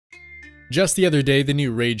Just the other day, the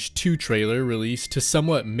new Rage 2 trailer released to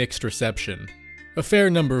somewhat mixed reception. A fair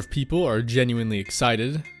number of people are genuinely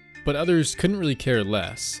excited, but others couldn't really care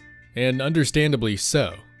less, and understandably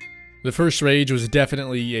so. The first Rage was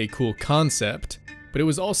definitely a cool concept, but it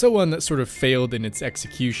was also one that sort of failed in its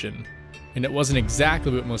execution, and it wasn't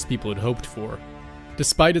exactly what most people had hoped for.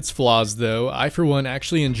 Despite its flaws though, I for one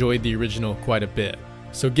actually enjoyed the original quite a bit.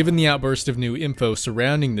 So given the outburst of new info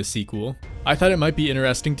surrounding the sequel, I thought it might be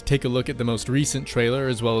interesting to take a look at the most recent trailer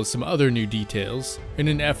as well as some other new details in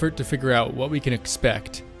an effort to figure out what we can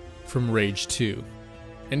expect from Rage 2.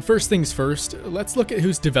 And first things first, let's look at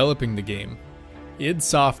who's developing the game. id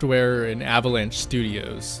Software and Avalanche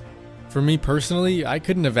Studios. For me personally, I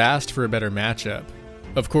couldn't have asked for a better matchup.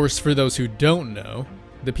 Of course, for those who don't know,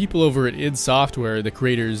 the people over at id Software are the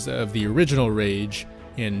creators of the original Rage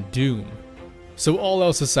and Doom. So all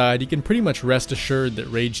else aside, you can pretty much rest assured that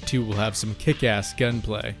Rage 2 will have some kick-ass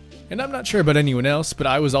gunplay. And I'm not sure about anyone else, but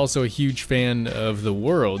I was also a huge fan of the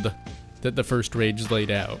world that the first Rage laid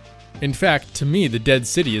out. In fact, to me, the Dead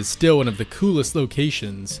City is still one of the coolest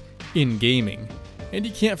locations in gaming. And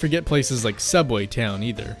you can't forget places like Subway Town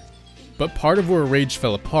either. But part of where Rage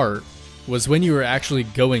fell apart was when you were actually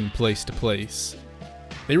going place to place.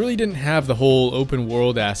 They really didn't have the whole open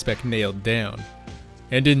world aspect nailed down.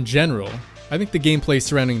 And in general, I think the gameplay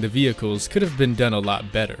surrounding the vehicles could have been done a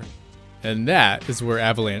lot better. And that is where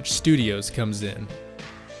Avalanche Studios comes in.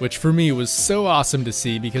 Which for me was so awesome to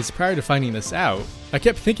see because prior to finding this out, I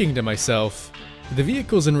kept thinking to myself, the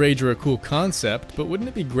vehicles in Rage are a cool concept, but wouldn't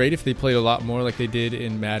it be great if they played a lot more like they did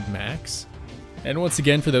in Mad Max? And once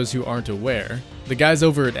again, for those who aren't aware, the guys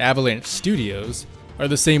over at Avalanche Studios are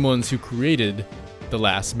the same ones who created the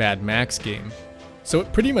last Mad Max game. So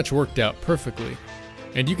it pretty much worked out perfectly.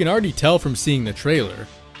 And you can already tell from seeing the trailer,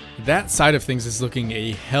 that side of things is looking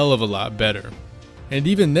a hell of a lot better. And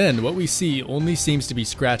even then, what we see only seems to be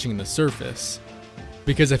scratching the surface.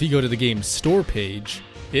 Because if you go to the game's store page,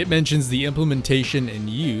 it mentions the implementation and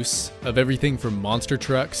use of everything from monster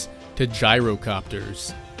trucks to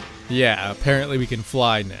gyrocopters. Yeah, apparently we can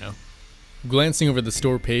fly now. Glancing over the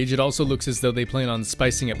store page, it also looks as though they plan on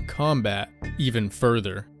spicing up combat even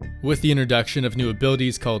further, with the introduction of new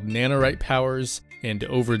abilities called Nanorite Powers and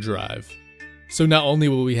Overdrive. So not only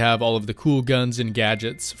will we have all of the cool guns and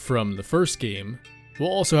gadgets from the first game, we'll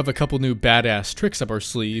also have a couple new badass tricks up our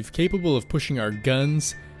sleeve capable of pushing our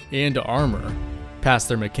guns and armor past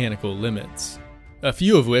their mechanical limits. A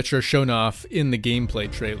few of which are shown off in the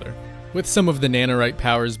gameplay trailer, with some of the Nanorite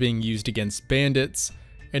powers being used against bandits,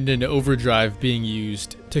 and an overdrive being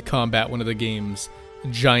used to combat one of the game's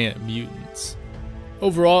giant mutants.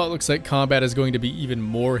 Overall, it looks like combat is going to be even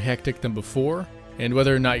more hectic than before, and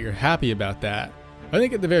whether or not you're happy about that, I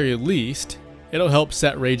think at the very least, it'll help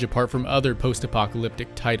set Rage apart from other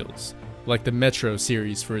post-apocalyptic titles, like the Metro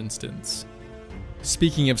series for instance.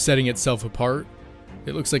 Speaking of setting itself apart,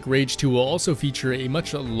 it looks like Rage 2 will also feature a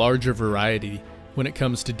much larger variety when it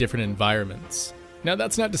comes to different environments. Now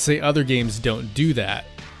that's not to say other games don't do that,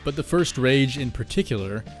 but the first Rage in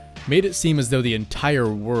particular made it seem as though the entire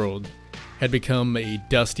world had become a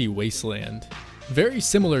dusty wasteland, very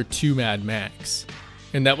similar to Mad Max.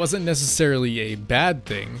 And that wasn't necessarily a bad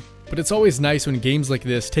thing, but it's always nice when games like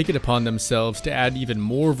this take it upon themselves to add even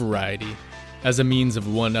more variety as a means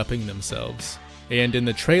of one-upping themselves. And in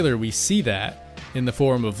the trailer we see that in the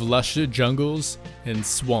form of lush jungles and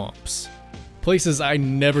swamps. Places I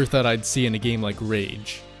never thought I'd see in a game like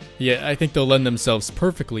Rage. Yet I think they'll lend themselves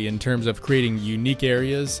perfectly in terms of creating unique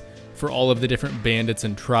areas for all of the different bandits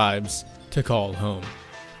and tribes to call home.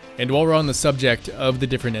 And while we're on the subject of the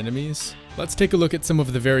different enemies, let's take a look at some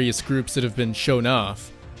of the various groups that have been shown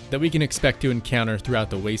off that we can expect to encounter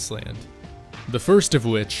throughout the wasteland. The first of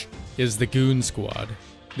which is the Goon Squad.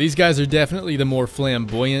 These guys are definitely the more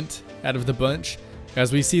flamboyant out of the bunch,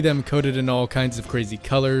 as we see them coated in all kinds of crazy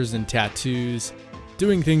colors and tattoos,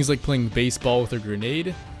 doing things like playing baseball with a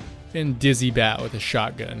grenade, and Dizzy Bat with a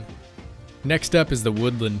shotgun. Next up is the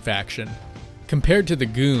Woodland faction. Compared to the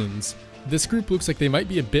Goons, this group looks like they might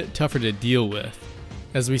be a bit tougher to deal with,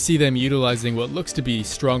 as we see them utilizing what looks to be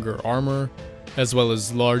stronger armor, as well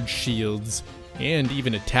as large shields, and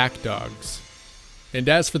even attack dogs. And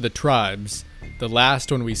as for the tribes, the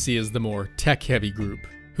last one we see is the more tech-heavy group,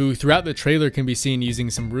 who throughout the trailer can be seen using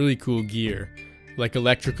some really cool gear, like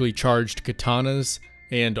electrically charged katanas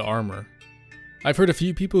and armor. I've heard a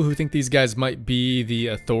few people who think these guys might be the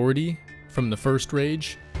Authority from the first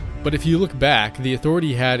Rage, but if you look back, the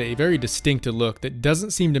Authority had a very distinct look that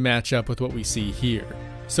doesn't seem to match up with what we see here.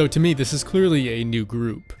 So to me, this is clearly a new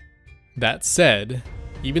group. That said,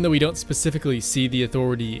 even though we don't specifically see the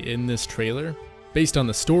Authority in this trailer, Based on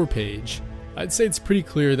the store page, I'd say it's pretty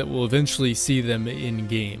clear that we'll eventually see them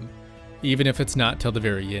in-game, even if it's not till the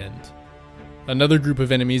very end. Another group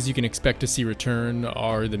of enemies you can expect to see return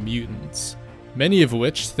are the mutants, many of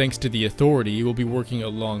which, thanks to the Authority, will be working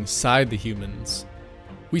alongside the humans.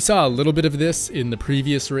 We saw a little bit of this in the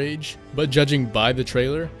previous Rage, but judging by the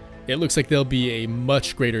trailer, it looks like they'll be a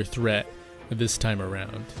much greater threat this time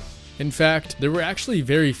around. In fact, there were actually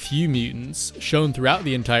very few mutants shown throughout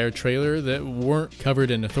the entire trailer that weren't covered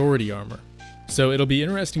in Authority armor, so it'll be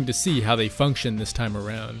interesting to see how they function this time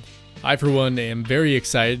around. I, for one, am very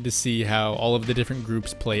excited to see how all of the different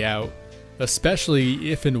groups play out,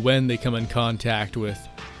 especially if and when they come in contact with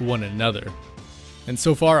one another. And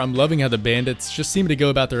so far, I'm loving how the bandits just seem to go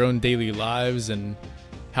about their own daily lives, and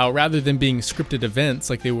how rather than being scripted events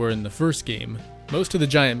like they were in the first game, most of the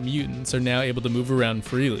giant mutants are now able to move around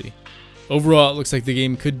freely. Overall, it looks like the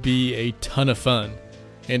game could be a ton of fun,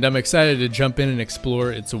 and I'm excited to jump in and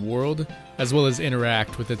explore its world, as well as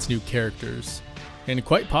interact with its new characters, and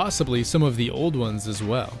quite possibly some of the old ones as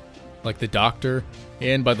well, like the Doctor,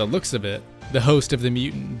 and by the looks of it, the host of the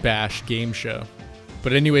Mutant Bash game show.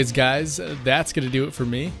 But anyways guys, that's gonna do it for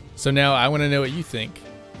me, so now I wanna know what you think.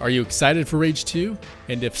 Are you excited for Rage 2?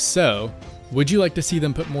 And if so, would you like to see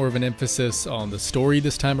them put more of an emphasis on the story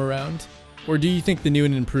this time around? Or do you think the new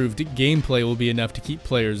and improved gameplay will be enough to keep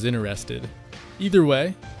players interested? Either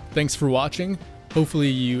way, thanks for watching, hopefully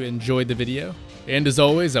you enjoyed the video, and as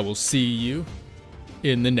always I will see you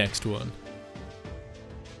in the next one.